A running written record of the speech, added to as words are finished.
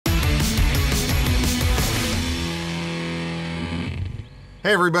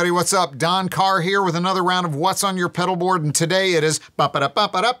Hey everybody, what's up? Don Carr here with another round of What's on Your Pedalboard, and today it is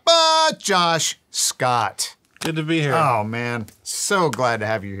Josh Scott. Good to be here. Oh man, so glad to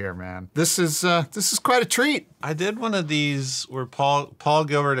have you here, man. This is quite a treat. I did one of these where Paul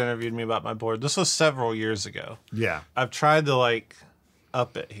Gilbert interviewed me about my board. This was several years ago. Yeah. I've tried to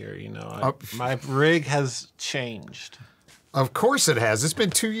up it here, you know. My rig has changed. Of course it has. It's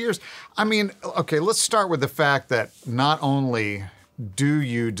been 2 years. I mean, okay, let's start with the fact that not only do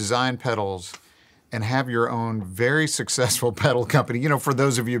you design pedals and have your own very successful pedal company, you know, for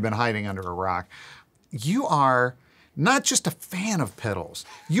those of you who've been hiding under a rock, you are not just a fan of pedals,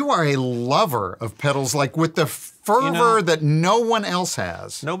 you are a lover of pedals, like with the fervor that no one else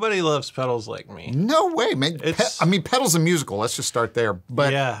has. Nobody loves pedals like me. No way, man. I mean, pedals and musical, let's just start there.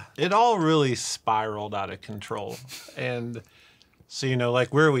 But yeah, it all really spiraled out of control. And so, you know,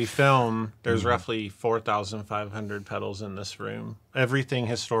 like where we film, there's roughly 4,500 pedals in this room. Everything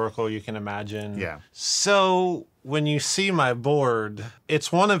historical you can imagine. Yeah. So when you see my board, it's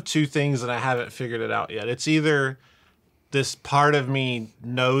one of two things, and I haven't figured it out yet. It's either this part of me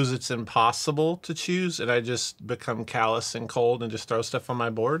knows it's impossible to choose, and I just become callous and cold and just throw stuff on my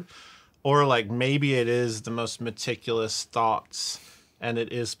board. Or like maybe it is the most meticulous thoughts, and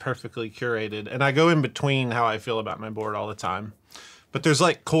it is perfectly curated. And I go in between how I feel about my board all the time. But there's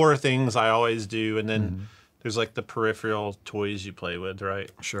like core things I always do, and then there's like the peripheral toys you play with, right?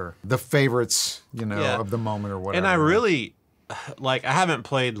 sure. The favorites, you know, of the moment or whatever. And I really, like, I haven't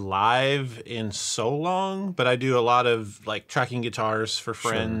played live in so long, but I do a lot of like tracking guitars for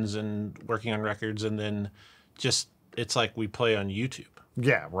friends and working on records, and then just, it's like we play on YouTube.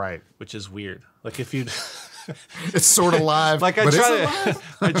 Yeah, right. Which is weird. Like if you It's sort of live. Like I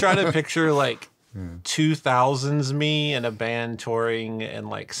try to picture like 2000s me in a band touring and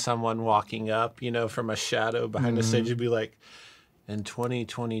like someone walking up, you know, from a shadow behind the stage. You'd be like, in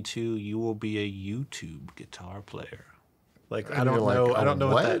 2022, you will be a YouTube guitar player. Like, I don't know. I don't know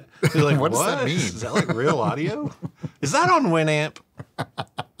what that. You're like, what does that mean? Is that like real audio? Is that on Winamp?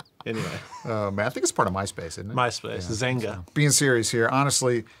 Anyway. Man, I think it's part of MySpace, isn't it? MySpace, Zynga. So, being serious here,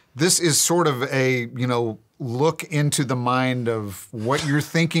 honestly, this is sort of a, you know, look into the mind of what you're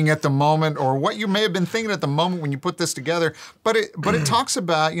thinking at the moment, or what you may have been thinking at the moment when you put this together. But it talks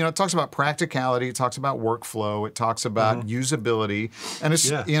about, you know, it talks about practicality, it talks about workflow, it talks about usability, and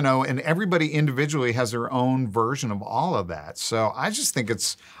it's, you know, and everybody individually has their own version of all of that. So I always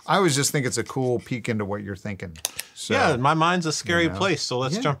just think it's a cool peek into what you're thinking. So, yeah, my mind's a scary place, so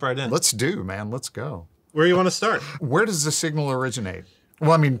let's jump right in. Let's Let's go. Where do you want to start? Where does the signal originate?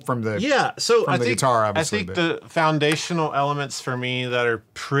 Well, I mean, from the guitar, obviously. I think the foundational elements for me that are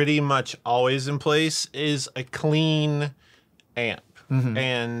pretty much always in place is a clean amp.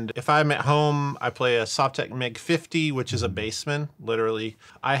 And if I'm at home, I play a Softek MiG 50, which is a Bassman, literally.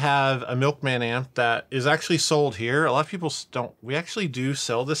 I have a Milkman amp that is actually sold here. A lot of people don't. We actually do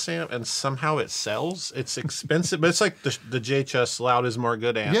sell this amp, and somehow it sells. It's expensive, but it's like the JHS Loud is More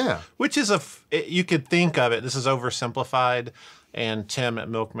Good amp. Yeah. Which is you could think of it, this is oversimplified, and Tim at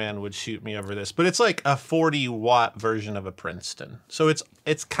Milkman would shoot me over this, but it's like a 40-watt version of a Princeton. So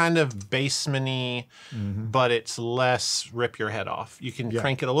it's kind of bassman-y, but it's less rip your head off. You can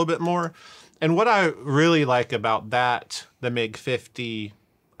crank it a little bit more. And what I really like about that, the MiG 50,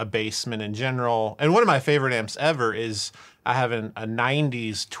 a Bassman in general, and one of my favorite amps ever is I have a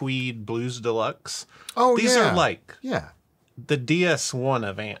 90s Tweed Blues Deluxe. Oh, These are like the DS1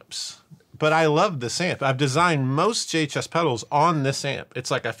 of amps. But I love this amp. I've designed most JHS pedals on this amp.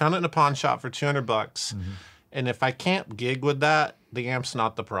 It's like I found it in a pawn shop for 200 bucks. And if I can't gig with that, the amp's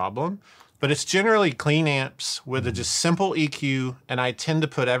not the problem. But it's generally clean amps with a just simple EQ, and I tend to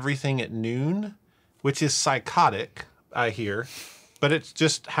put everything at noon, which is psychotic, I hear. But it's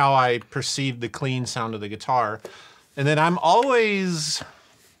just how I perceive the clean sound of the guitar. And then I'm always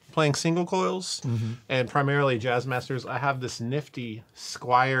playing single coils and primarily Jazz Masters. I have this nifty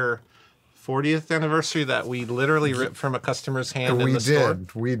Squier 40th anniversary that we literally ripped from a customer's hand in the store.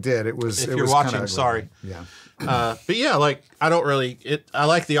 We did. It was. If you're watching, sorry. Yeah. But yeah, like I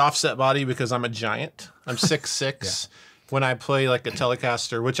like the offset body because I'm a giant. I'm 6'6". When I play like a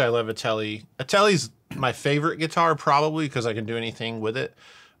Telecaster, which I love a Tele. A Tele's my favorite guitar probably because I can do anything with it,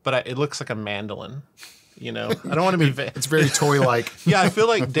 but it looks like a mandolin. You know, I don't want to be. It's very toy-like. Yeah, I feel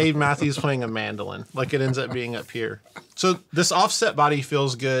like Dave Matthews playing a mandolin. Like it ends up being up here. So this offset body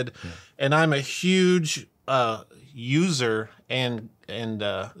feels good, and I'm a huge user, and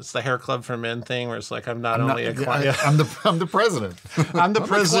it's the Hair Club for Men thing where it's like I'm the president. I'm the president. I'm the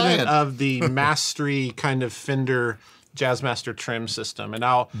president of the mastery kind of Fender Jazzmaster trim system, and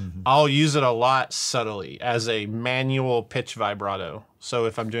I'll use it a lot subtly as a manual pitch vibrato. So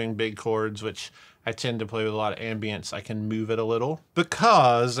if I'm doing big chords, which I tend to play with a lot of ambience, I can move it a little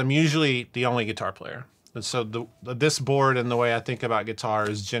because I'm usually the only guitar player. And so this board and the way I think about guitar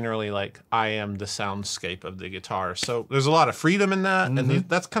is generally like I am the soundscape of the guitar. So there's a lot of freedom in that, and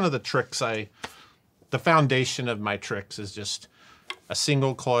that's kind of the tricks the foundation of my tricks is just a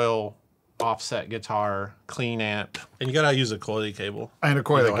single coil offset guitar, clean amp, and you gotta use a coily cable. And a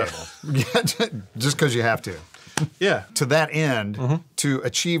coily cable. Yeah, just because you have to. Yeah. To that end, to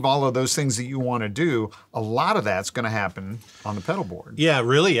achieve all of those things that you want to do, a lot of that's going to happen on the pedal board. Yeah,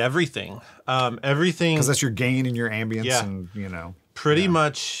 really everything. Everything. Because that's your gain and your ambience, Yeah. and you know. Pretty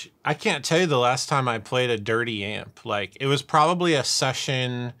much. I can't tell you the last time I played a dirty amp. Like it was probably a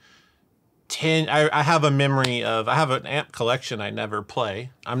session 10. I have a memory of, I have an amp collection I never play.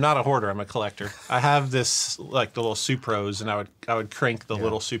 I'm not a hoarder, I'm a collector. I have this, like the little Supros, and I would crank the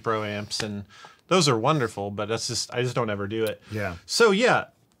little Supro amps, and those are wonderful, but that's just, I just don't ever do it. Yeah. So yeah,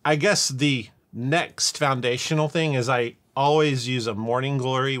 I guess the next foundational thing is I always use a Morning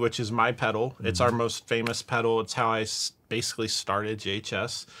Glory, which is my pedal. It's our most famous pedal. It's how I basically started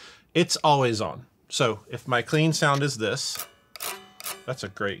JHS. It's always on. So if my clean sound is this, that's a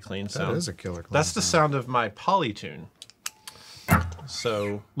great clean sound. That is a killer clean That's the sound of my Polytune.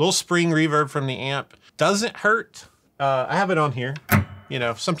 So little spring reverb from the amp. Doesn't hurt. I have it on here. You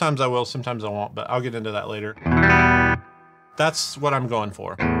know, sometimes I will, sometimes I won't, but I'll get into that later. That's what I'm going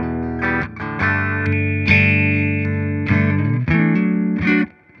for.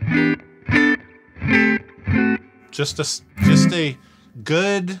 Just a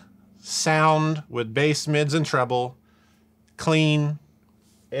good sound with bass, mids, and treble. Clean.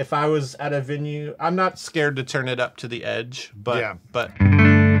 If I was at a venue, I'm not scared to turn it up to the edge, but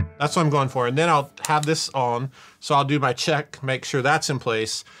that's what I'm going for. And then I'll have this on, so I'll do my check, make sure that's in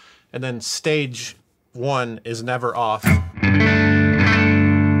place, and then stage 1 is never off.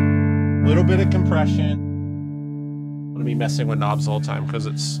 Little bit of compression. I'm gonna be messing with knobs all the time because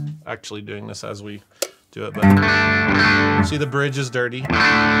it's actually doing this as we do it, but see the bridge is dirty.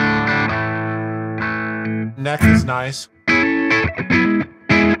 Neck is nice.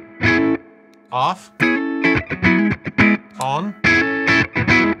 Off, on.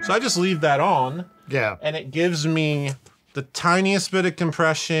 So I just leave that on. Yeah. And it gives me the tiniest bit of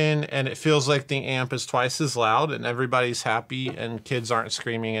compression, and it feels like the amp is twice as loud, and everybody's happy, and kids aren't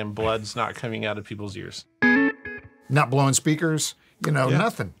screaming, and blood's not coming out of people's ears. Not blowing speakers, you know,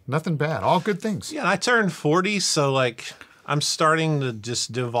 nothing bad. All good things. Yeah, and I turned 40, so like I'm starting to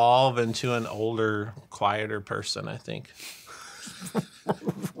just devolve into an older, quieter person, I think.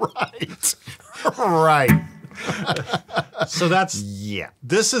 Right. Right. So that's,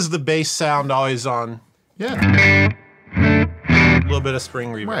 this is the bass sound always on. Yeah. A little bit of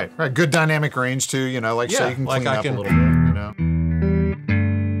spring reverb. Right. Good dynamic range too, you know, like so you can clean up a little bit, you know.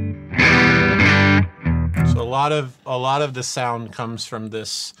 So a lot of the sound comes from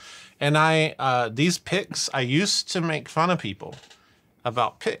this. And these picks, I used to make fun of people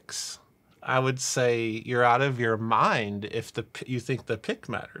about picks. I would say you're out of your mind if you think the pick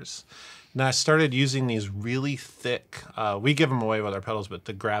matters. And I started using these really thick, we give them away with our pedals, but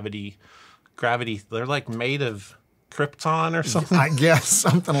the gravity, they're like made of Krypton or something. I guess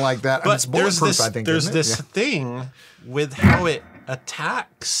something like that. But I mean, it's bulletproof, I think. There's this thing with how it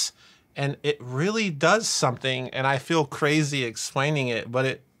attacks, and it really does something. And I feel crazy explaining it,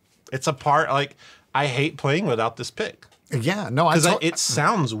 but it's a part. Like I hate playing without this pick. Yeah, no, because it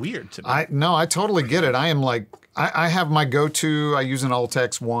sounds weird to me. I totally get it. I am like, I have my go-to. I use an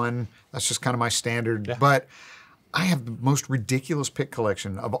Ultex 1. That's just kind of my standard. Yeah. But I have the most ridiculous pick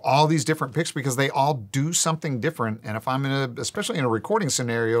collection of all these different picks because they all do something different. And if I'm especially in a recording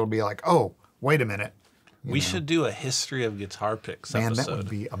scenario, it'll be like, oh, wait a minute. We should do a history of guitar picks episode. Man, that would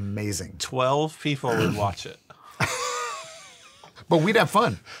be amazing. 12 people would watch it. But we'd have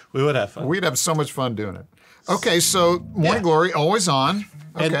fun. We would have fun. We'd have so much fun doing it. Okay, so Morning Glory, always on.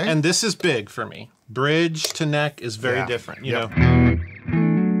 Okay. And this is big for me. Bridge to neck is very different. You know,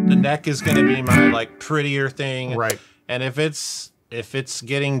 the neck is going to be my like prettier thing. Right. And if it's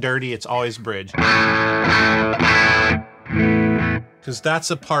getting dirty, it's always bridge. Because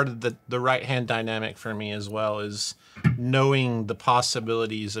that's a part of the right-hand dynamic for me as well, is knowing the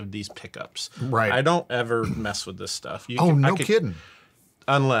possibilities of these pickups. Right. I don't ever mess with this stuff. No kidding.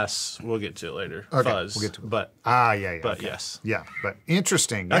 Unless we'll get to it later. Okay, Fuzz. We'll get to it. But okay. Yes. Yeah, but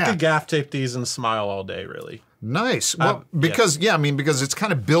interesting. I could gaff tape these and smile all day, really. Nice. Well, because it's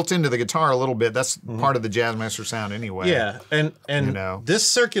kind of built into the guitar a little bit. That's part of the Jazzmaster sound anyway. Yeah, and you know. This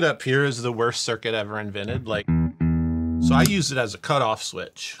circuit up here is the worst circuit ever invented. Like So I use it as a cutoff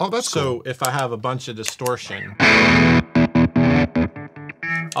switch. Oh, that's so cool. if I have a bunch of distortion,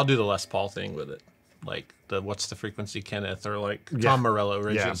 I'll do the Les Paul thing with it. Like the What's the Frequency, Kenneth, or like Tom Morello,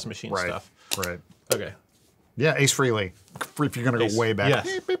 Rage Against the Machine stuff. Right. Okay. Yeah, Ace Frehley. If you're gonna go way back. Yes.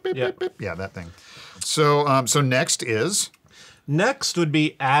 Beep, beep, beep, beep, beep. Yeah, that thing. So so next is Next would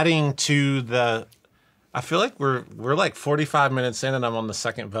be adding to the. I feel like we're like 45 minutes in, and I'm on the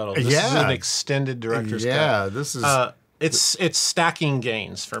second pedal. This is an extended director's cut. Yeah, this is. It's stacking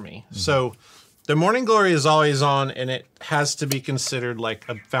gains for me. So the Morning Glory is always on, and it has to be considered like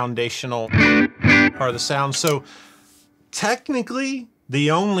a foundational part of the sound. So technically,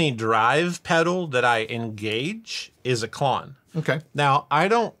 the only drive pedal that I engage is a Klon. Okay. Now, I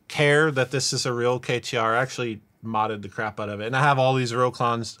don't care that this is a real KTR. I actually modded the crap out of it. And I have all these real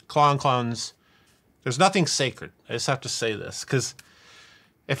clones. There's nothing sacred. I just have to say this, because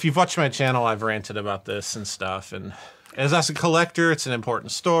if you've watched my channel, I've ranted about this and stuff. And as a collector, it's an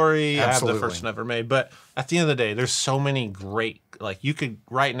important story. Absolutely. I have the first one ever made. But at the end of the day, there's so many great, like you could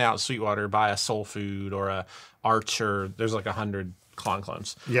right now at Sweetwater buy a Soul Food or a Archer. There's like 100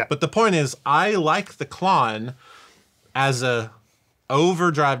 clones. Yeah. But the point is, I like the Klon as a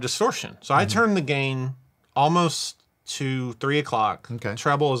overdrive distortion. So I turn the gain almost to 3 o'clock. Okay.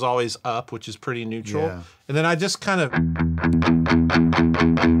 Treble is always up, which is pretty neutral. Yeah. And then I just kind of...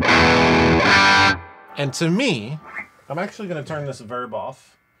 And to me, I'm actually going to turn this verb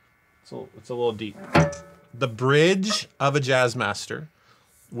off. It's a little deep. The bridge of a Jazzmaster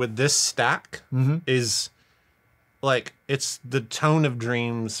with this stack is... like, it's the tone of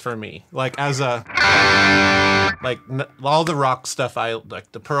dreams for me. Like, as a, like, all the rock stuff, I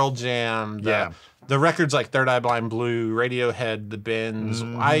like the Pearl Jam, the records like Third Eye Blind Blue, Radiohead, the Bends.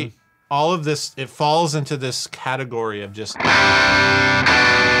 All of this, it falls into this category of just, I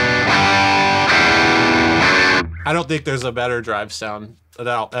don't think there's a better drive sound that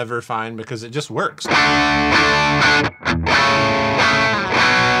I'll ever find because it just works.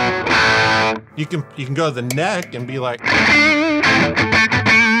 You can go to the neck and be like,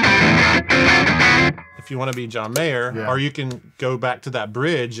 if you want to be John Mayer, or you can go back to that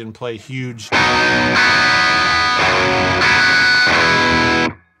bridge and play huge.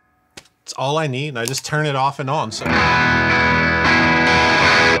 It's all I need, and I just turn it off and on. So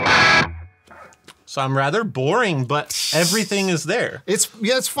I'm rather boring, but everything is there. It's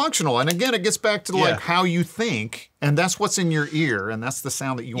functional, and again, it gets back to like how you think, and that's what's in your ear, and that's the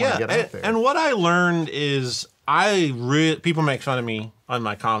sound that you want to get out there. And what I learned is people make fun of me on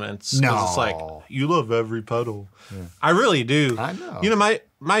my comments. No, it's like you love every pedal. Yeah. I really do. I know. You know,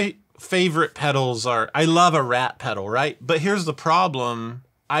 my favorite pedals are. I love a Rat pedal, right? But here's the problem: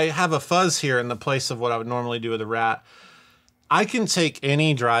 I have a fuzz here in the place of what I would normally do with a Rat. I can take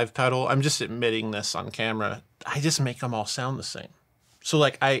any drive pedal. I'm just admitting this on camera. I just make them all sound the same. So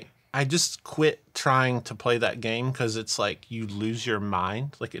like I just quit trying to play that game because it's like you lose your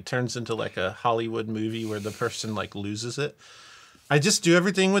mind. Like it turns into like a Hollywood movie where the person like loses it. I just do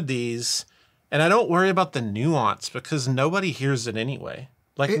everything with these, and I don't worry about the nuance because nobody hears it anyway.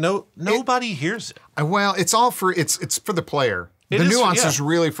 Like nobody hears it. Well, it's all for it's for the player. The nuance is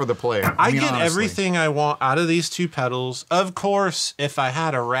really for the player. I get everything I want out of these two pedals. Of course, if I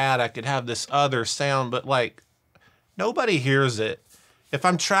had a Rat, I could have this other sound, but like nobody hears it. If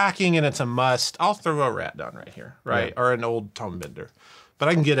I'm tracking and it's a must, I'll throw a Rat down right here, right? Yeah. Or an old tone bender. But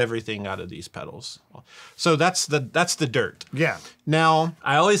I can get everything out of these pedals. So that's the dirt. Yeah. Now,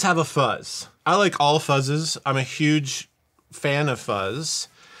 I always have a fuzz. I like all fuzzes. I'm a huge fan of fuzz.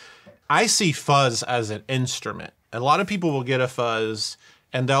 I see fuzz as an instrument. A lot of people will get a fuzz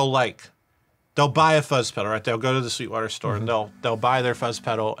and they'll buy a fuzz pedal, right? They'll go to the Sweetwater store and they'll buy their fuzz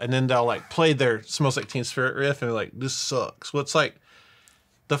pedal and then they'll like play their Smells Like Teen Spirit riff and they're like, this sucks. Well, it's like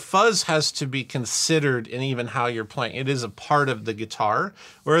the fuzz has to be considered in even how you're playing. It is a part of the guitar.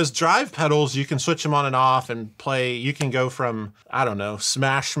 Whereas drive pedals, you can switch them on and off and play. You can go from, I don't know,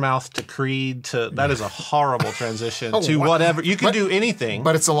 Smash Mouth to Creed to, that is a horrible transition, to whatever. You can do anything.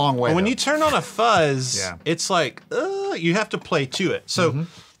 But it's a long way. But when you turn on a fuzz, it's like, you have to play to it. So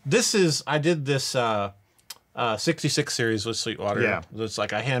I did this 66 series with Sweetwater. Yeah. It's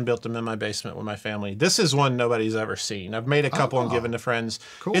like I hand built them in my basement with my family. This is one nobody's ever seen. I've made a couple and given to friends.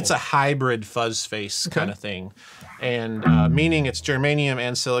 Cool. It's a hybrid fuzz face kind of thing. And meaning it's germanium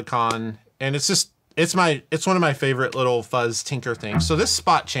and silicon. And it's just, it's one of my favorite little fuzz tinker things. So this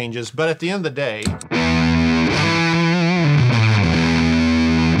spot changes, but at the end of the day,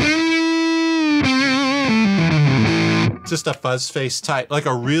 just a fuzz face type, like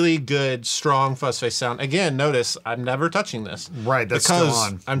a really good, strong fuzz face sound. Again, notice I'm never touching this. Right, that's because still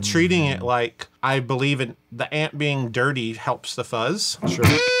on. I'm treating it like I believe in the amp being dirty helps the fuzz. Sure.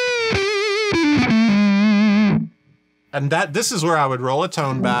 And this is where I would roll a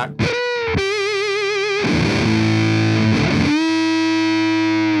tone back.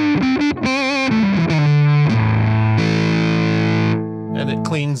 And it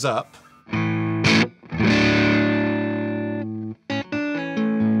cleans up.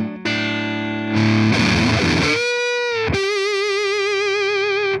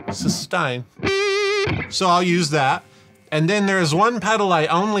 Sustain. So I'll use that. And then there's one pedal I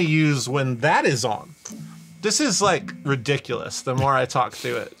only use when that is on. This is like ridiculous the more I talk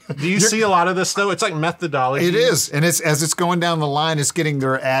through it. Do you see a lot of this though? It's like methodology. It is. And it's as it's going down the line,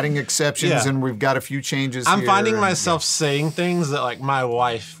 they're adding exceptions and we've got a few changes I'm here finding myself saying things that like my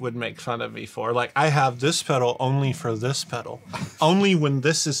wife would make fun of me for. Like I have this pedal only for this pedal. Only when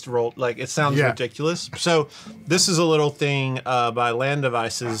this is rolled. Like it sounds ridiculous. So this is a little thing by Land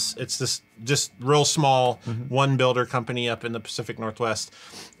Devices. It's this just real small one builder company up in the Pacific Northwest.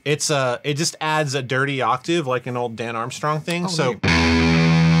 It just adds a dirty octave like an old Dan Armstrong thing. So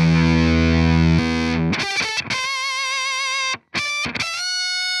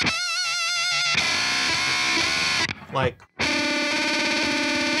like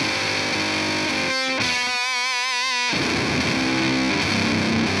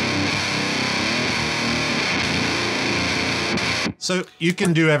so you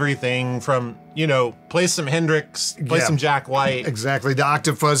can do everything from, you know, play some Hendrix, play some Jack White. Exactly, the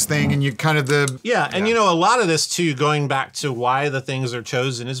octave fuzz thing, and you kind of and you know, a lot of this too, going back to why the things are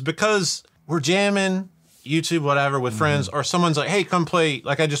chosen is because we're jamming, YouTube, whatever, with friends, or someone's like, hey, come play,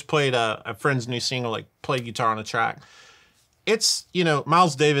 like I just played a friend's new single, like play guitar on a track. It's, you know,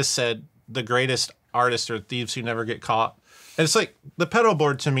 Miles Davis said the greatest artists are thieves who never get caught. And it's like, the pedal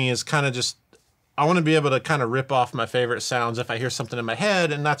board to me is kind of just, I want to be able to kind of rip off my favorite sounds if I hear something in my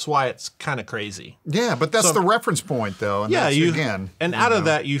head, and that's why it's kind of crazy. Yeah, but that's the reference point, though. And that's, out of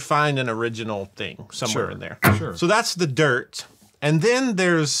that, you find an original thing somewhere in there. Sure. So that's the dirt. And then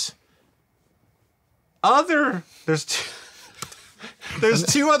there's two other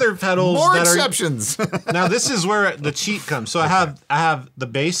pedals. More exceptions. Now this is where the cheat comes. So I have the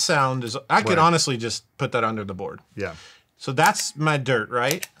bass sound is. I could honestly just put that under the board. Yeah. So that's my dirt,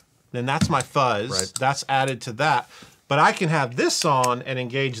 right? Then that's my fuzz. Right. That's added to that. But I can have this on and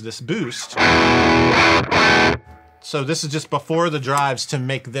engage this boost. So this is just before the drives to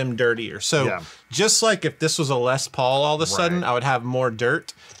make them dirtier. So just like if this was a Les Paul all of a sudden, I would have more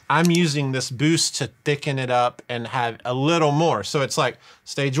dirt. I'm using this boost to thicken it up and have a little more. So it's like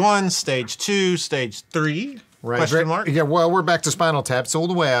stage 1, stage 2, stage 3. Right. Question mark? Yeah, well, we're back to Spinal Tap. It's all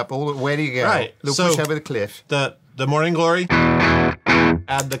the way up. Where do you go? Right. They'll So push over the cliff. The Morning Glory,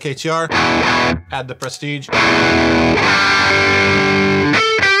 add the KTR, add the Prestige.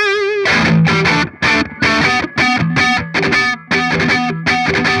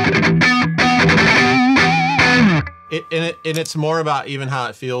 And it's more about even how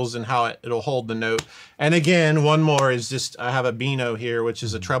it feels and how it'll hold the note. And again, one more is just, I have a Beano here, which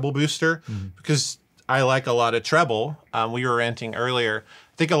is a treble booster, because I like a lot of treble. We were ranting earlier.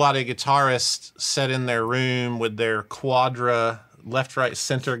 I think a lot of guitarists sit in their room with their Quadra left, right,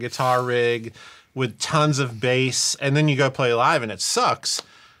 center guitar rig with tons of bass, and then you go play live and it sucks.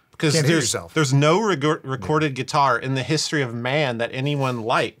 Because there's no recorded guitar in the history of man that anyone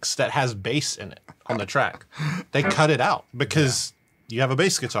likes that has bass in it on the track. They cut it out because you have a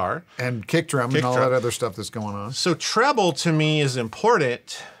bass guitar. And kick drum and all that other stuff that's going on. So treble to me is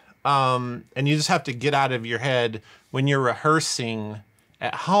important, and you just have to get out of your head when you're rehearsing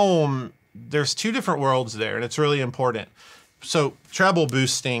at home. There's two different worlds there, and it's really important. So treble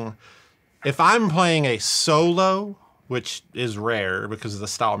boosting, if I'm playing a solo, which is rare because of the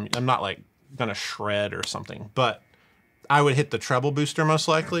style. I'm not like gonna shred or something, but I would hit the treble booster most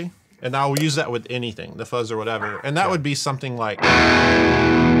likely, and I'll use that with anything, the fuzz or whatever, and that would be something like.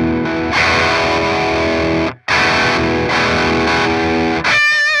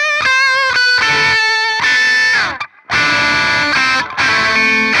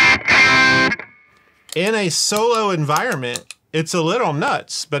 In a solo environment, it's a little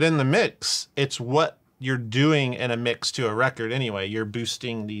nuts, but in the mix, it's what you're doing in a mix to a record anyway. You're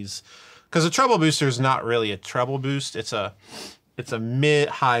boosting these, because a treble booster is not really a treble boost. It's a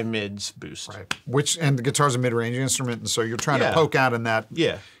high mids boost. Right. And the guitar's a mid-range instrument, and so you're trying to poke out in that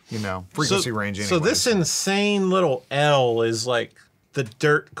frequency range anyway. So this insane little L is like the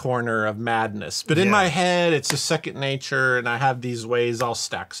dirt corner of madness. But in my head, it's a second nature, and I have these ways I'll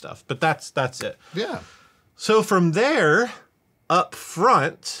stack stuff. But that's it. Yeah. So from there, up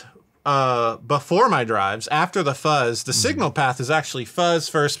front, before my drives, after the fuzz, the signal path is actually fuzz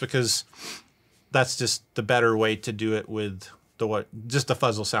first because that's just the better way to do it with just the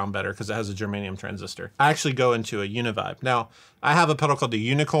fuzz will sound better because it has a germanium transistor. I actually go into a univibe. Now, I have a pedal called the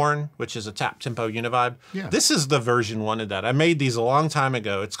Unicorn, which is a tap tempo univibe. Yeah. This is the version 1 of that. I made these a long time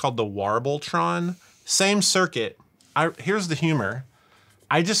ago. It's called the Warbletron. Same circuit. Here's the humor.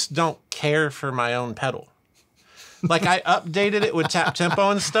 I just don't care for my own pedal. Like, I updated it with tap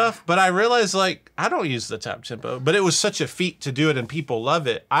tempo and stuff, but I realized, like, I don't use the tap tempo. But it was such a feat to do it, and people love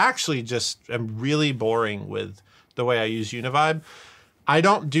it. I actually just am really boring with the way I use Univibe. I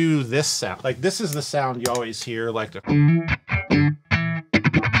don't do this sound. Like, this is the sound you always hear, like the...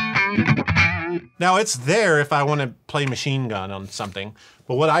 Now, it's there if I want to play Machine Gun on something,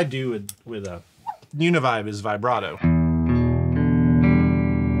 but what I do with a Univibe is vibrato.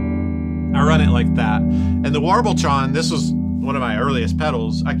 I run it like that. And the Warbletron, this was one of my earliest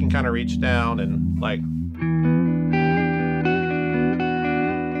pedals. I can kind of reach down and like...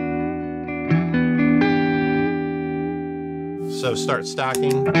 So start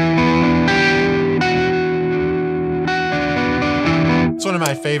stacking. It's one of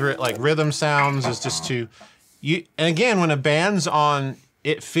my favorite like rhythm sounds is just and again, when a band's on,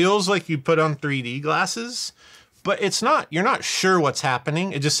 it feels like you put on 3D glasses, but it's not, you're not sure what's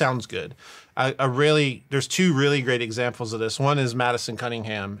happening. It just sounds good. There's two really great examples of this. One is Madison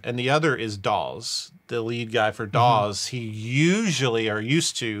Cunningham, and the other is Dawes, the lead guy for Dawes. He usually, or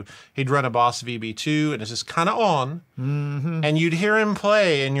used to, he'd run a Boss VB2, and it's just kind of on, and you'd hear him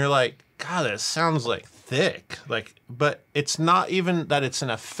play, and you're like, God, that sounds like thick. Like, but it's not even that it's an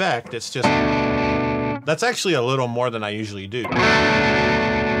effect. It's just, that's actually a little more than I usually do.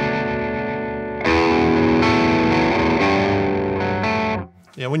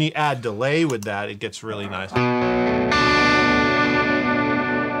 Yeah, when you add delay with that, it gets really nice.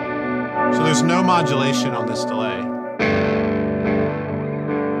 So there's no modulation on this delay.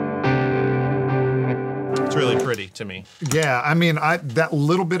 It's really pretty to me. Yeah, I mean, that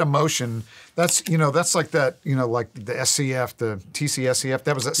little bit of motion, that's like that, like the SCF, the TC SCF,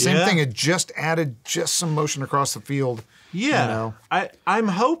 that was that same thing. It just added just some motion across the field. Yeah, I'm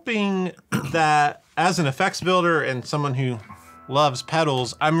hoping that as an effects builder and someone who loves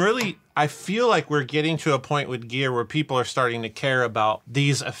pedals, I feel like we're getting to a point with gear where people are starting to care about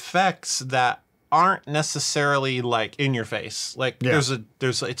these effects that aren't necessarily like in your face. Like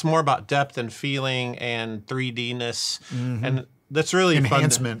it's more about depth and feeling and 3D-ness, and that's really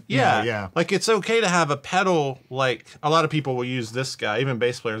enhancement. Fun yeah. Like it's okay to have a pedal. Like a lot of people will use this guy, even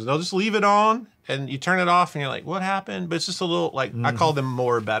bass players. They'll just leave it on and you turn it off and you're like, what happened? But it's just a little like I call them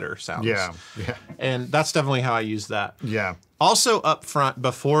more better sounds. Yeah. And that's definitely how I use that. Yeah. Also up front,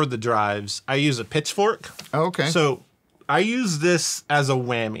 before the drives, I use a pitchfork. Oh, okay. So I use this as a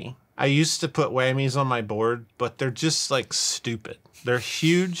whammy. I used to put whammies on my board, but they're just like stupid. They're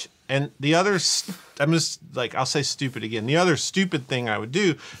huge. And the other, I'll say stupid again. The other stupid thing I would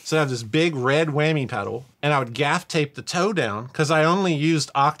do is I have this big red whammy pedal and I would gaff tape the toe down because I only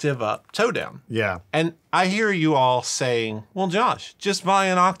used octave up, toe down. Yeah. And I hear you all saying, well, Josh, just buy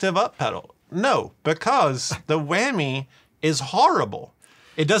an octave up pedal. No, because the whammy is horrible.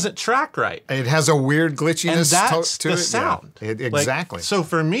 It doesn't track right. It has a weird glitchiness and that's to the it. sound. Yeah, exactly. Like, so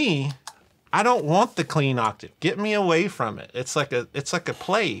for me, I don't want the clean octave. Get me away from it. It's like a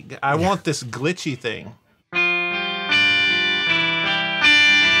plague. I want this glitchy thing.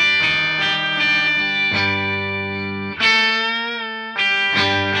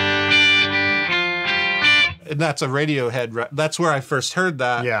 And that's a Radiohead. That's where I first heard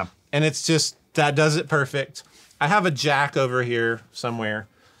that. Yeah. And it's just, that does it perfect. I have a jack over here somewhere.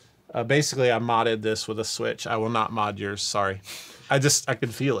 Basically, I modded this with a switch. I will not mod yours, sorry. I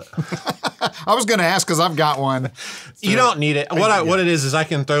could feel it. I was going to ask because I've got one. So you don't need it. What it is I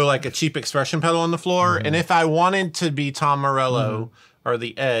can throw like a cheap expression pedal on the floor. And if I wanted to be Tom Morello or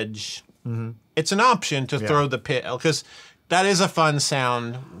the Edge, it's an option to throw the pit. Because that is a fun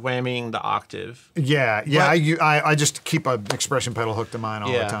sound, whammying the octave. Yeah. I just keep an expression pedal hooked to mine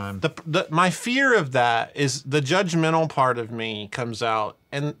all the time. My fear of that is the judgmental part of me comes out.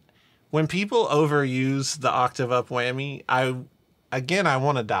 And when people overuse the octave up whammy, I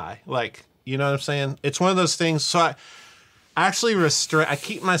want to die. Like, you know what I'm saying? It's one of those things. So I actually I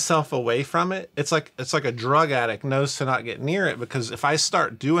keep myself away from it. It's like a drug addict knows to not get near it because if I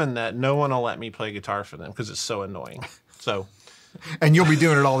start doing that, no one will let me play guitar for them because it's so annoying. So And you'll be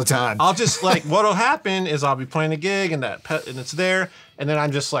doing it all the time. I'll just like, what'll happen is I'll be playing a gig and and it's there. And then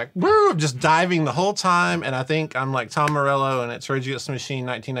I'm just like, woo, just diving the whole time. And I think I'm like Tom Morello and it's Rage Against the Machine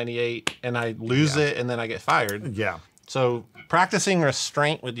 1998. And I lose it and then I get fired. Yeah. So practicing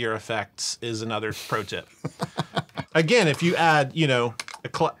restraint with your effects is another pro tip. Again, if you add, you know,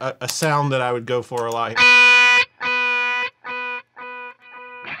 a sound that I would go for a lot.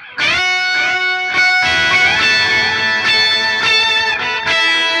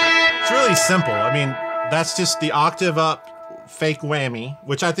 It's really simple. I mean, that's just the octave up fake whammy,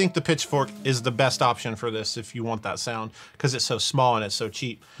 which I think the Pitchfork is the best option for this if you want that sound because it's so small and it's so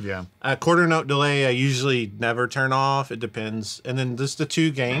cheap. Yeah. A quarter note delay I usually never turn off. It depends. And then just the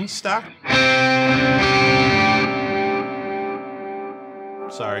 2 gains stack.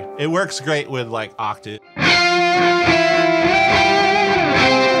 Sorry. It works great with like octave.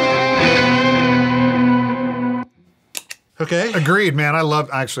 Okay. Agreed, man. I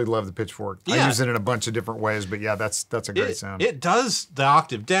actually love the Pitchfork. Yeah. I use it in a bunch of different ways, but yeah, that's a great sound. It does the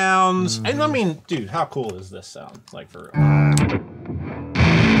octave downs. And I mean, dude, how cool is this sound? Like for real.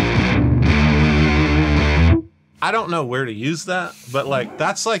 I don't know where to use that, but like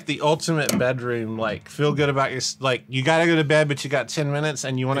that's like the ultimate bedroom, like feel good about your, like you gotta go to bed, but you got 10 minutes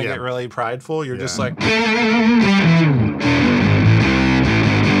and you wanna get really prideful. You're just like,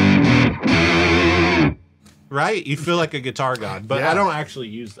 right? You feel like a guitar god, but I don't actually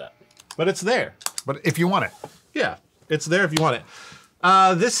use that. But it's there. But if you want it. Yeah, it's there if you want it.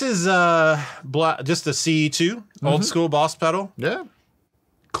 This is just a CE2, old school Boss pedal. Yeah.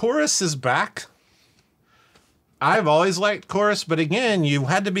 Chorus is back. I've always liked chorus, but again, you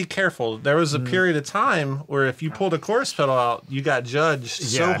had to be careful. There was a period of time where if you pulled a chorus pedal out, you got judged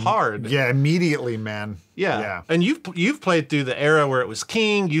so hard. Yeah, immediately, man. Yeah. And you've played through the era where it was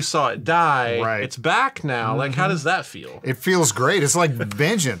king, you saw it die. Right. It's back now. Like, how does that feel? It feels great. It's like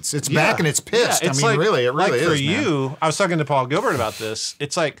vengeance. It's back and it's pissed. It's I mean, like, really, it really like is. for man. you, I was talking to Paul Gilbert about this.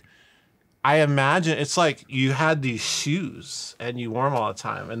 It's like, I imagine it's like you had these shoes and you wore them all the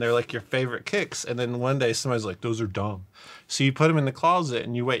time and they're like your favorite kicks. And then one day somebody's like, those are dumb. So you put them in the closet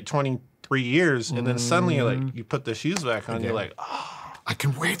and you wait 23 years and then suddenly you're like, you put the shoes back on. You're like, oh, I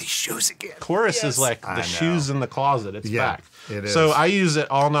can wear these shoes again. chorus is like the shoes in the closet. It's back. It is. So I use it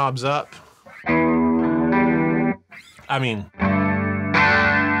all knobs up. I mean,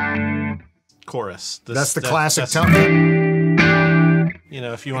 chorus. That's the classic tone. You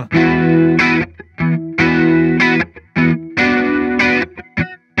know, if you want.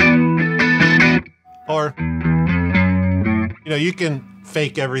 Or, you know, you can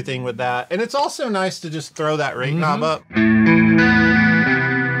fake everything with that. And it's also nice to just throw that rate knob up.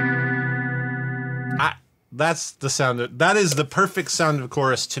 That's the sound that is the perfect sound of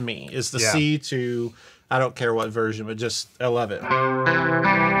chorus to me, is the C to, I don't care what version, but just, I love it.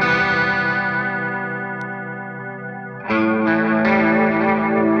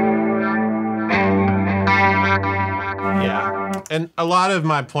 And a lot of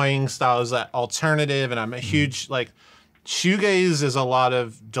my playing style is that alternative, and I'm a huge, like, shoegaze is a lot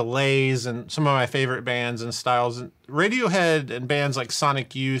of delays, and some of my favorite bands and styles. And Radiohead and bands like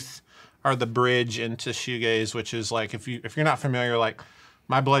Sonic Youth are the bridge into shoegaze, which is like, if you're not familiar, like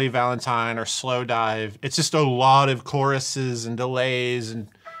My Bloody Valentine or Slow Dive, it's just a lot of choruses and delays and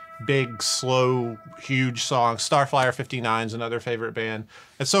big, slow, huge songs. Starflyer 59 is another favorite band.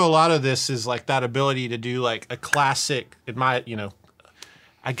 And so a lot of this is like that ability to do like a classic, it might, you know,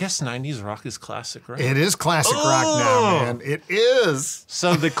 I guess 90s rock is classic rock. It is classic rock now, man. It is.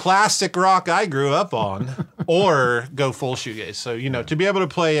 So the classic rock I grew up on, or go full shoegaze. So, you know, to be able to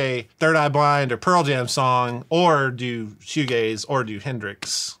play a Third Eye Blind or Pearl Jam song, or do shoegaze, or do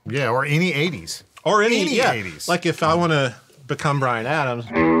Hendrix. Yeah, or any 80s. Or any 80s. Like if I want to become Bryan Adams,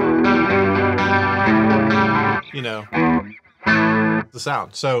 you know, the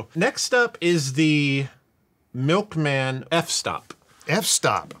sound. So next up is the Milkman F-Stop.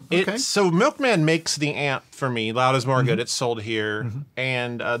 F-Stop. Okay. So Milkman makes the amp for me. Loud is more good. It's sold here.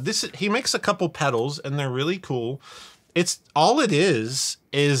 And he makes a couple pedals, and they're really cool. It's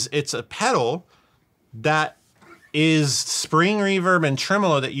it's a pedal that is spring reverb and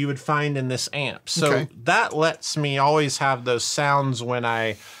tremolo that you would find in this amp. So that lets me always have those sounds when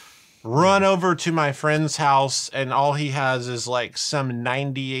I run over to my friend's house and all he has is like some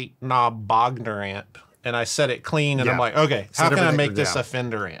 98 knob Bogner amp. And I set it clean, and I'm like, okay, how can I make this a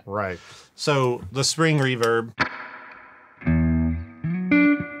Fender amp? Right. So the spring reverb.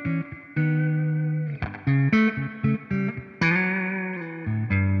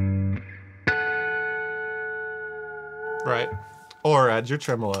 Right. Or add your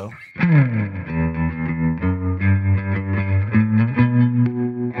tremolo.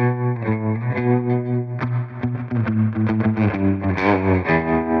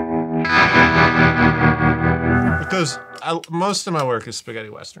 most of my work is spaghetti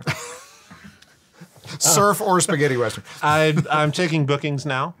western. Surf or spaghetti western. I'm taking bookings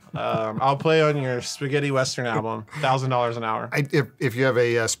now. I'll play on your spaghetti western album, $1,000 an hour. If you have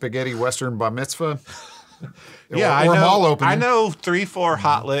a spaghetti western bar mitzvah, yeah, or a mall opening. I know 3-4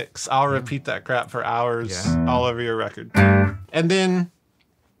 hot licks. I'll repeat that crap for hours all over your record. And then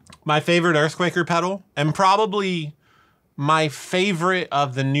my favorite Earthquaker pedal, and probably my favorite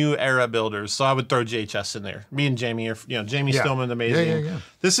of the new era builders. So I would throw JHS in there. Me and Jamie are, Jamie Stillman, amazing. Yeah.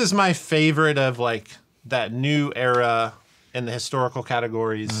 This is my favorite of like that new era in the historical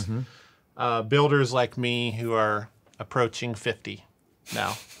categories. Builders like me who are approaching 50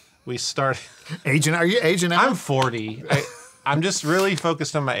 now. We start aging. Are you aging out? I'm 40. I'm just really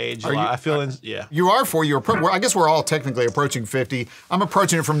focused on my age a lot. I feel, yeah. You are 40. I guess we're all technically approaching 50. I'm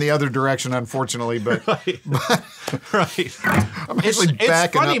approaching it from the other direction, unfortunately, but right. I'm actually backing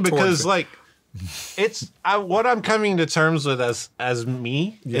it's funny up because towards like what I'm coming to terms with as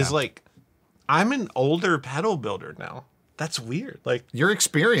me is like I'm an older pedal builder now. That's weird. Like you're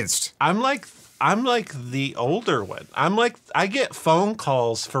experienced. I'm like the older one. I get phone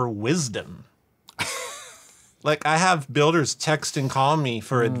calls for wisdom. Like I have builders text and call me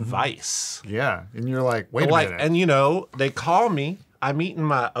for advice. Yeah, and you're like, wait a minute. And they call me. I'm eating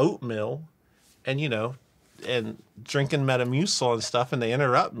my oatmeal, and and drinking Metamucil and stuff, and they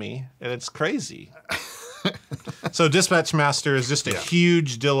interrupt me, and it's crazy. So Dispatch Master is just a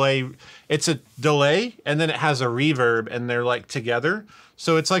huge delay. It's a delay, and then it has a reverb, and they're like together.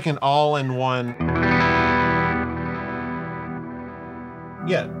 So it's like an all-in-one.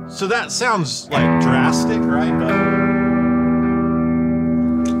 Yeah, so that sounds like drastic, right? But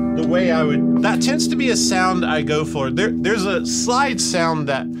the way that tends to be a sound I go for. There's a slide sound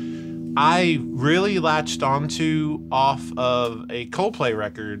that I really latched onto off of a Coldplay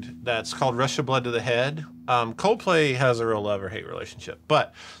record that's called Rush of Blood to the Head. Coldplay has a real love or hate relationship,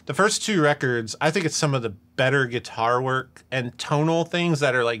 but the first 2 records, I think it's some of the better guitar work and tonal things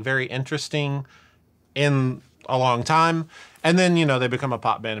that are like very interesting in a long time. And then, they become a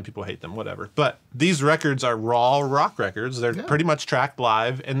pop band and people hate them, whatever. But these records are raw rock records. They're pretty much tracked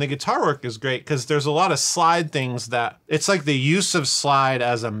live. And the guitar work is great because there's a lot of slide things that it's like the use of slide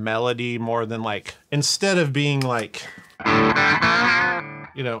as a melody more than like, instead of being like,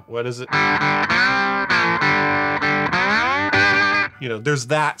 what is it? There's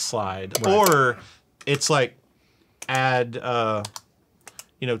that slide. Right. Or it's like add,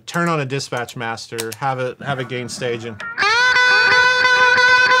 turn on a Dispatch Master, have a gain stage and...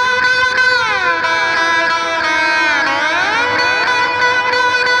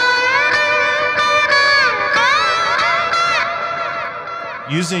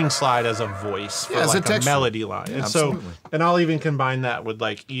 Using slide as a voice for like a melody line. Yeah, and absolutely. And I'll even combine that with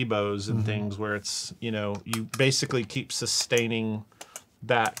like EBOs and things where it's, you basically keep sustaining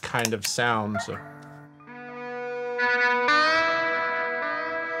that kind of sound. So.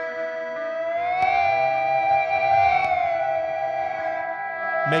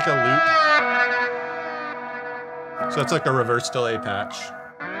 Make a loop. So it's like a reverse delay patch.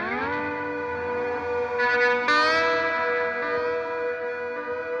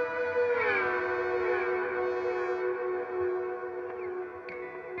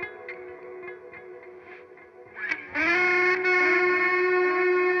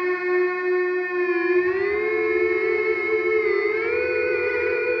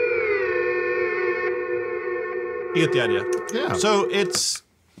 You get the idea. Yeah. So it's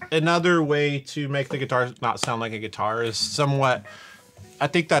another way to make the guitar not sound like a guitar is somewhat, I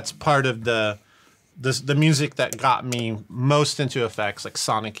think that's part of the music that got me most into effects like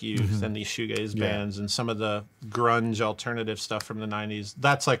Sonic Youth and these shoegaze bands and some of the grunge alternative stuff from the 90s.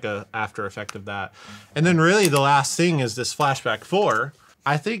 That's like a after effect of that. And then really the last thing is this Flashback 4.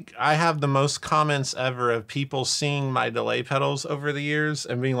 I think I have the most comments ever of people seeing my delay pedals over the years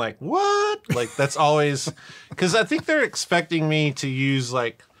and being like, what? Like, that's always... Because I think they're expecting me to use,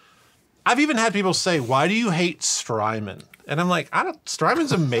 like... I've even had people say, why do you hate Strymon? And I'm like,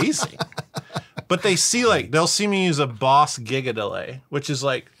 Strymon's amazing. But they see, like, they'll see me use a Boss Giga Delay, which is,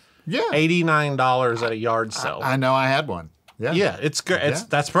 like, $89 at a yard sale. I know I had one. Yeah, it's great.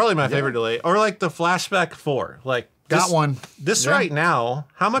 That's probably my favorite delay. Or, like, the Flashback 4. Like, Got one. This right now,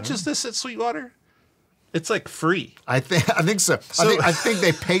 how much is this at Sweetwater? It's like free. I think so. I think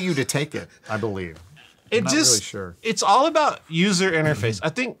they pay you to take it, I believe. I'm not really sure. It's all about user interface. I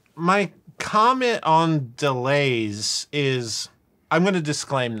think my comment on delays is, I'm going to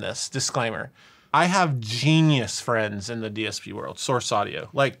disclaimer. I have genius friends in the DSP world, Source Audio,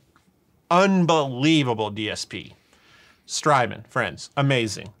 like unbelievable DSP. Strymon, friends,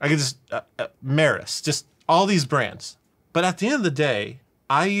 amazing. I could just, Maris, just all these brands, But at the end of the day,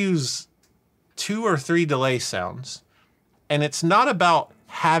 I use 2 or 3 delay sounds, and it's not about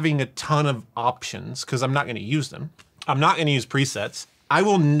having a ton of options because I'm not going to use them. I'm not going to use presets. I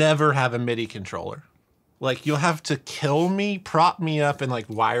will never have a MIDI controller. Like, you'll have to kill me, prop me up, and like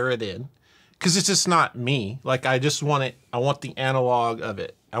wire it in, because it's just not me. Like, I just want it. I want the analog of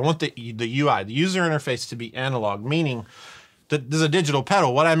it. I want the UI, the user interface, to be analog, meaning that there's a digital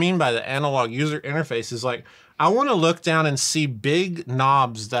pedal. What I mean by the analog user interface is like, I want to look down and see big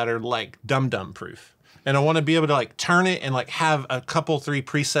knobs that are like dum-dum proof. And I want to be able to like turn it and like have a couple, 3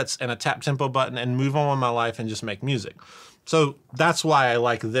 presets and a tap tempo button and move on with my life and just make music. So that's why I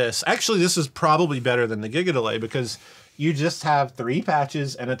like this. Actually, this is probably better than the Giga Delay because you just have 3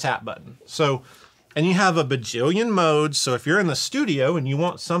 patches and a tap button. So, and you have a bajillion modes. So if you're in the studio and you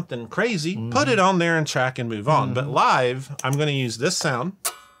want something crazy, put it on there and track and move on. But live, I'm going to use this sound.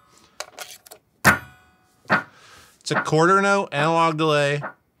 It's a 1/4 note analog delay.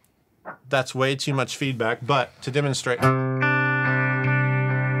 That's way too much feedback, but to demonstrate.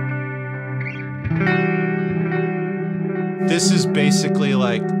 This is basically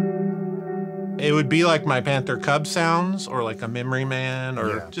like, it would be like my Panther Cub sounds or like a Memory Man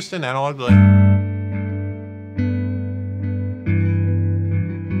or just an analog delay.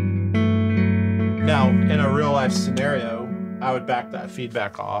 Now, in a real life scenario, I would back that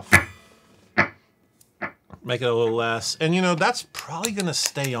feedback off. Make it a little less. And you know, that's probably gonna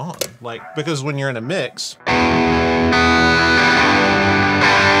stay on. Like, because when you're in a mix,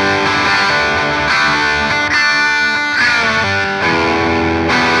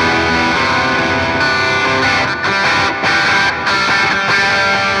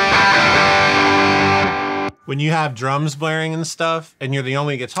 when you have drums blaring and stuff, and you're the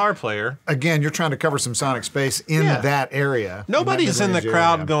only guitar player. Again, you're trying to cover some sonic space in that area. Nobody's in the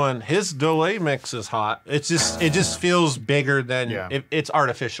crowd going, his delay mix is hot. It's just, it just feels bigger than, it's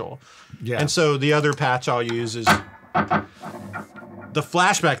artificial. Yeah. And so the other patch I'll use is, the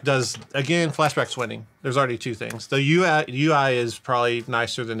flashback does, again, flashback's winning. There's already 2 things. The UI is probably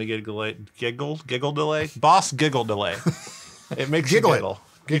nicer than the giggle delay. Boss giggle delay. It makes you giggle.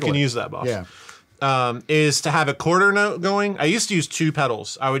 You can use that, boss. Yeah. Is to have a 1/4 note going. I used to use 2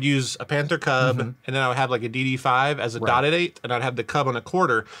 pedals. I would use a Panther Cub, and then I would have like a DD5 as a dotted 8, and I'd have the Cub on a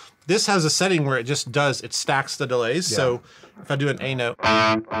 1/4. This has a setting where it just does, it stacks the delays. So if I do an A note,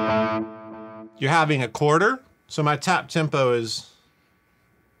 you're having a 1/4. So my tap tempo is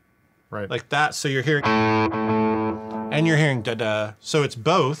like that. So you're hearing, and you're hearing da-da. So it's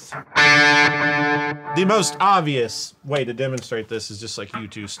both. The most obvious way to demonstrate this is just like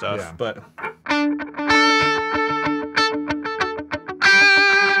U2 stuff, but.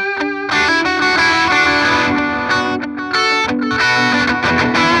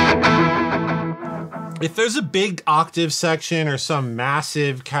 If there's a big octave section or some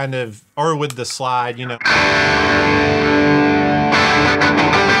massive kind of, or with the slide, you know.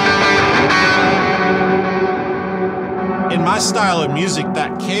 In my style of music,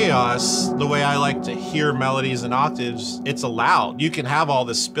 that chaos, the way I like to hear melodies and octaves, it's allowed. You can have all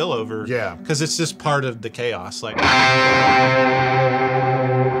this spillover. Yeah. Because it's just part of the chaos. Like.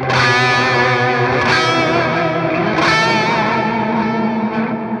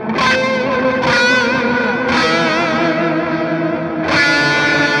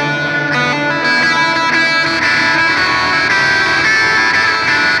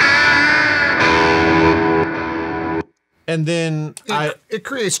 And then it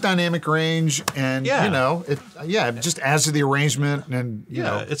creates dynamic range, and you know, it just adds to the arrangement, and you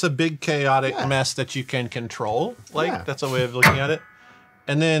know, it's a big chaotic mess that you can control. Like that's a way of looking at it.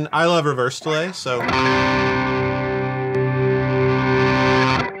 And then I love reverse delay, so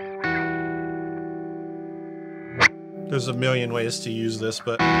there's a million ways to use this,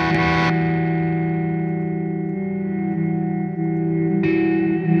 but.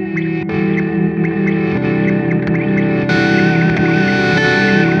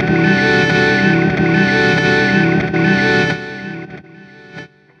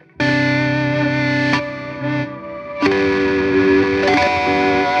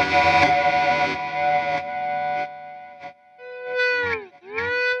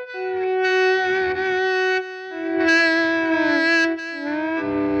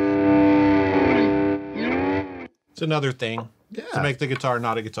 Another thing to make the guitar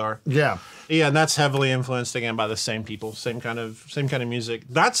not a guitar. Yeah, and that's heavily influenced again by the same people, same kind of music.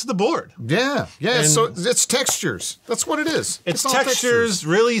 That's the board. Yeah. So it's textures. That's what it is. It's textures,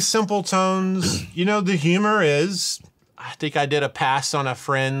 really simple tones. You know, the humor is, I think I did a pass on a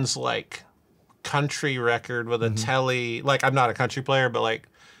friend's like country record with a telly. Like, I'm not a country player, but like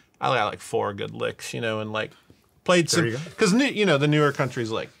I got like 4 good licks, you know, and like played There some, you go. because you know the newer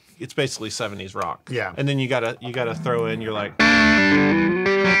country's like it's basically 70s rock. Yeah. And then you gotta throw in your like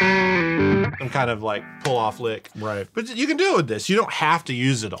some kind of like pull off lick. Right. But you can do it with this. You don't have to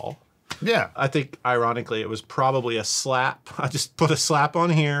use it all. Yeah. I think ironically it was probably a slap. I just put a slap on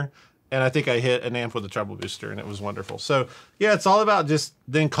here. And I think I hit an amp with a treble booster, and it was wonderful. So, yeah, it's all about just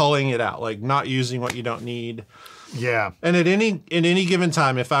then culling it out, like not using what you don't need. Yeah. And at any given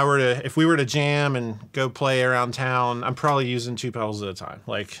time, if we were to jam and go play around town, I'm probably using 2 pedals at a time.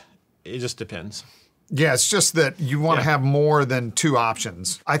 Like, it just depends. Yeah, it's just that you want to have more than 2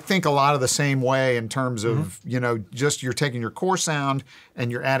 options. I think a lot of the same way in terms of, you know, just you're taking your core sound and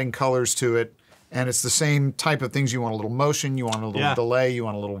you're adding colors to it. And it's the same type of things. You want a little motion, you want a little delay, you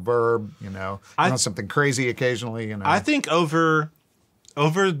want a little verb, you know. You want something crazy occasionally, you know. I think over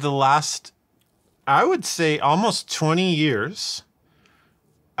the last, I would say almost 20 years,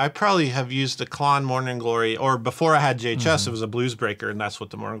 I probably have used a Klon Morning Glory, or before I had JHS, it was a Blues Breaker, and that's what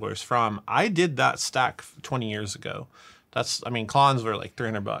the Morning Glory is from. I did that stack 20 years ago. Klons were like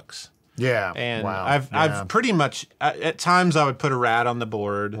 $300. Yeah. And I've pretty much, at times I would put a Rad on the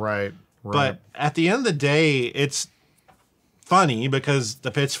board. Right. But at the end of the day, it's funny because the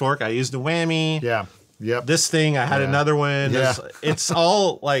Pitchfork, I used a whammy. Yeah. Yep. This thing, I had another one. Yeah. It's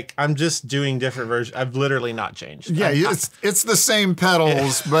all like, I'm just doing different versions. I've literally not changed. Yeah, it's the same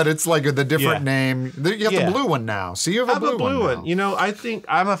pedals, but it's like the different name. You have the blue one now. So you have a blue one now. You know, I think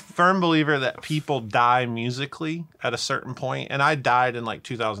I'm a firm believer that people die musically at a certain point, and I died in like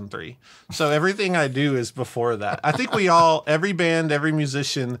 2003. So everything I do is before that. I think every band, every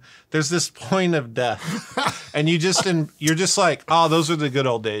musician, there's this point of death, and you're just like, oh, those are the good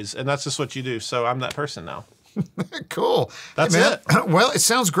old days, and that's just what you do. So I'm that person now. Cool. That's it. Well, it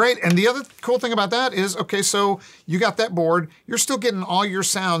sounds great. And the other cool thing about that is, okay, so you got that board. You're still getting all your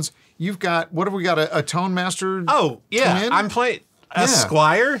sounds. You've got, what have we got, a Tone Master? Oh, yeah. twin? I'm playing a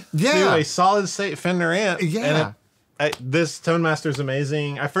Squire Yeah. to a solid state Fender amp. Yeah. And this Tone Master's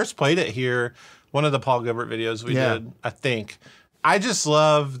amazing. I first played it here, one of the Paul Gilbert videos we did, I think. I just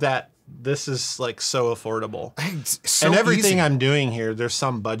love that this is like so affordable. So and everything easy. I'm doing here, there's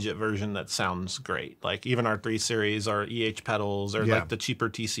some budget version that sounds great. Like even our 3 Series, our EH pedals, or like the cheaper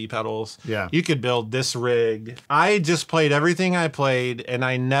TC pedals. Yeah. You could build this rig. I just played everything I played, and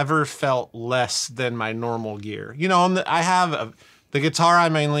I never felt less than my normal gear. You know, I have the guitar I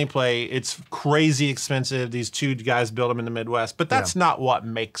mainly play. It's crazy expensive. These 2 guys built them in the Midwest, but that's not what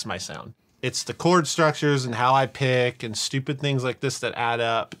makes my sound. It's the chord structures and how I pick and stupid things like this that add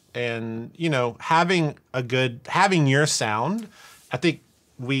up. And, you know, having your sound, I think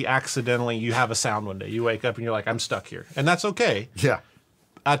you have a sound one day. You wake up and you're like, I'm stuck here. And that's okay. Yeah.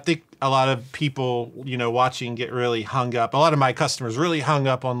 I think a lot of people, you know, watching get really hung up. A lot of my customers really hung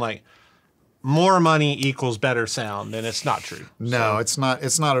up on like, more money equals better sound, and it's not true. No, it's not.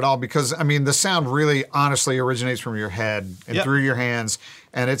 It's not at all, because I mean the sound really, honestly, originates from your head and through your hands,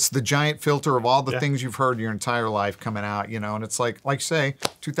 and it's the giant filter of all the things you've heard your entire life coming out. You know, and it's like you say,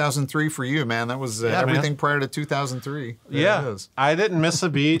 2003 for you, man. That was everything prior to 2003. There it is. I didn't miss a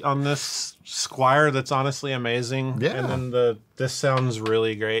beat on this Squire. That's honestly amazing. Yeah, and then this sounds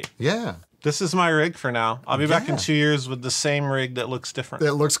really great. Yeah. This is my rig for now. I'll be back in 2 years with the same rig that looks different.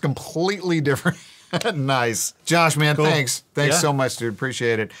 That looks completely different. Nice. Josh, man, thanks. Thanks so much, dude.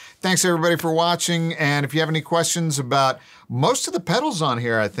 Appreciate it. Thanks, everybody, for watching. And if you have any questions about most of the pedals on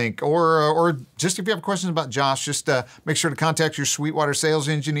here, I think, or just if you have questions about Josh, just make sure to contact your Sweetwater sales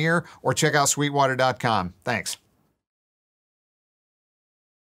engineer or check out sweetwater.com. Thanks.